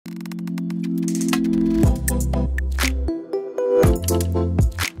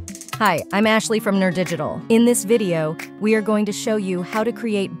Hi, I'm Ashley from nerDigital. In this video, we are going to show you how to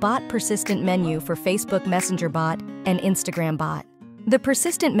create bot persistent menu for Facebook Messenger bot and Instagram bot. The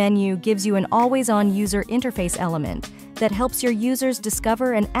persistent menu gives you an always-on user interface element that helps your users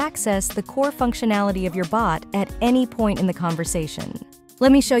discover and access the core functionality of your bot at any point in the conversation.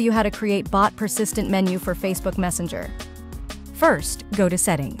 Let me show you how to create bot persistent menu for Facebook Messenger. First, go to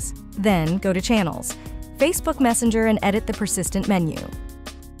Settings. Then go to Channels, Facebook Messenger, and edit the persistent menu.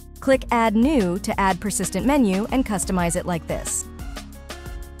 Click Add New to add persistent menu and customize it like this.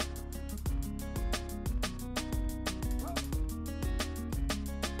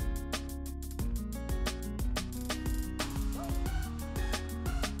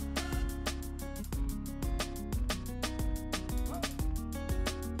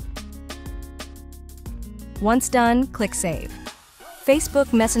 Once done, click Save.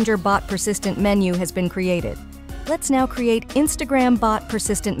 Facebook Messenger bot persistent menu has been created. Let's now create Instagram bot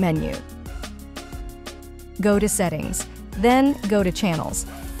persistent menu. Go to Settings, then go to Channels,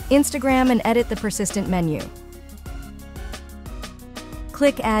 Instagram, and edit the persistent menu.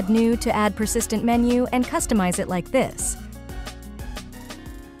 Click Add New to add persistent menu and customize it like this.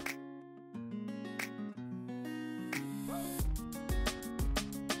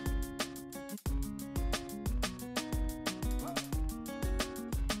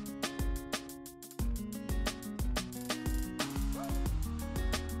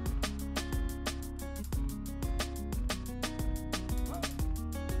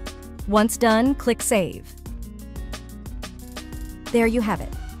 Once done, click Save. There you have it.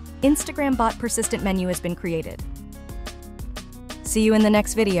 Instagram bot persistent menu has been created. See you in the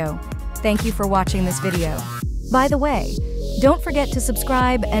next video. Thank you for watching this video. By the way, don't forget to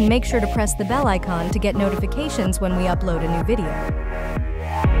subscribe and make sure to press the bell icon to get notifications when we upload a new video.